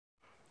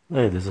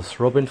Hey, this is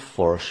Robin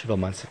for Shiva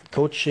Mindset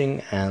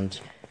Coaching, and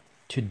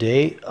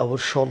today I will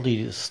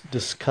shortly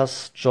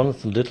discuss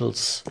Jonathan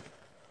Little's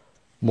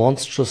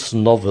monstrous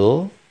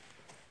novel,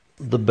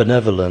 The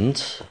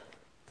Benevolent,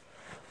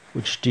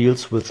 which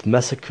deals with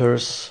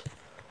massacres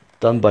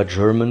done by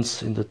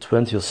Germans in the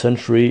 20th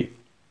century,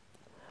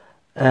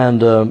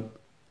 and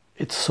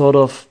it sort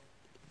of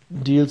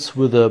deals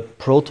with a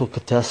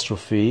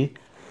proto-catastrophe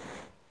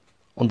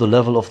on the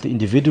level of the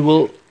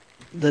individual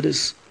that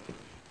is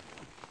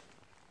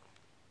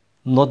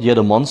not yet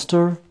a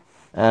monster,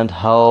 and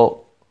how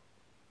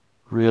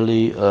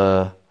really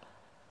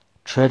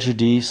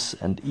tragedies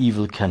and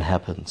evil can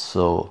happen.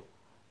 So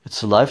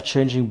it's a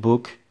life-changing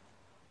book.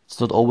 It's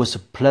not always a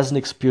pleasant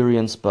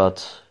experience,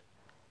 but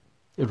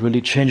it really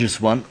changes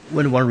one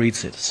when one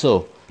reads it.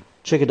 So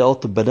check it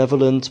out, The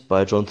Benevolent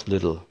by Jonathan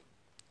Little.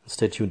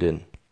 Stay tuned in.